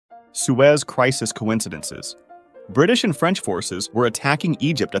Suez Crisis Coincidences. British and French forces were attacking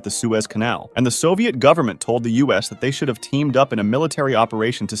Egypt at the Suez Canal, and the Soviet government told the US that they should have teamed up in a military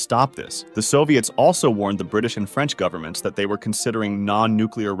operation to stop this. The Soviets also warned the British and French governments that they were considering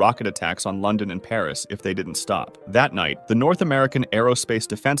non-nuclear rocket attacks on London and Paris if they didn't stop. That night, the North American Aerospace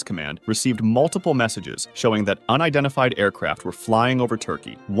Defense Command received multiple messages showing that unidentified aircraft were flying over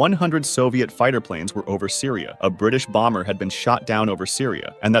Turkey. 100 Soviet fighter planes were over Syria, a British bomber had been shot down over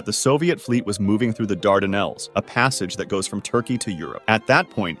Syria, and that the Soviet fleet was moving through the Dardanelles, a passage that goes from Turkey to Europe. At that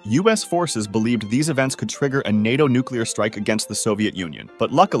point, US forces believed these events could trigger a NATO nuclear strike against the Soviet Union.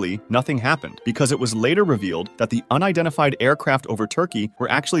 But luckily, nothing happened, because it was later revealed that the unidentified aircraft over Turkey were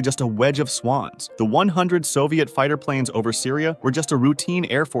actually just a wedge of swans. The 100 Soviet fighter planes over Syria were just a routine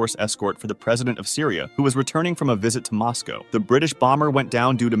Air Force escort for the president of Syria, who was returning from a visit to Moscow. The British bomber went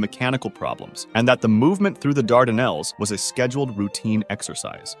down due to mechanical problems, and that the movement through the Dardanelles was a scheduled routine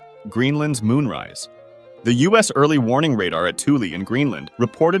exercise. Greenland's moonrise. The U.S. early warning radar at Thule in Greenland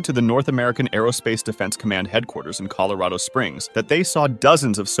reported to the North American Aerospace Defense Command headquarters in Colorado Springs that they saw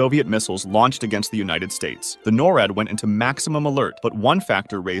dozens of Soviet missiles launched against the United States. The NORAD went into maximum alert, but one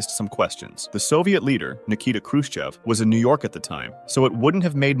factor raised some questions. The Soviet leader, Nikita Khrushchev, was in New York at the time, so it wouldn't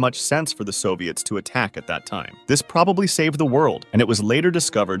have made much sense for the Soviets to attack at that time. This probably saved the world, and it was later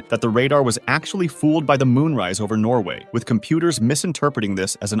discovered that the radar was actually fooled by the moonrise over Norway, with computers misinterpreting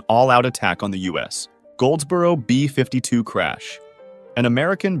this as an all-out attack on the U.S. Goldsboro B-52 crash. An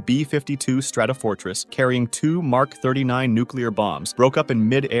American B-52 Stratofortress carrying 2 Mark 39 nuclear bombs broke up in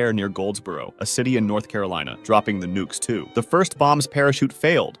mid-air near Goldsboro, a city in North Carolina, dropping the nukes too. The first bomb's parachute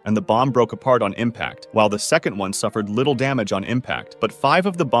failed, and the bomb broke apart on impact, while the second one suffered little damage on impact, but 5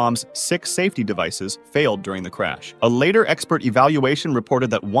 of the bomb's 6 safety devices failed during the crash. A later expert evaluation reported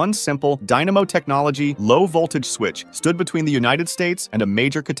that one simple dynamo technology low-voltage switch stood between the United States and a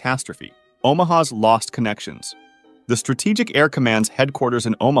major catastrophe. Omaha's lost connections. The Strategic Air Command's headquarters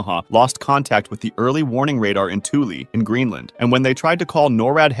in Omaha lost contact with the early warning radar in Thule in Greenland, and when they tried to call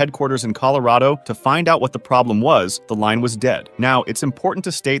NORAD headquarters in Colorado to find out what the problem was, the line was dead. Now, it's important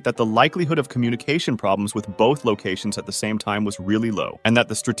to state that the likelihood of communication problems with both locations at the same time was really low, and that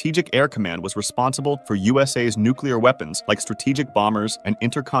the Strategic Air Command was responsible for USA's nuclear weapons like strategic bombers and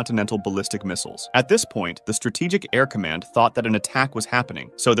intercontinental ballistic missiles. At this point, the Strategic Air Command thought that an attack was happening,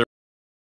 so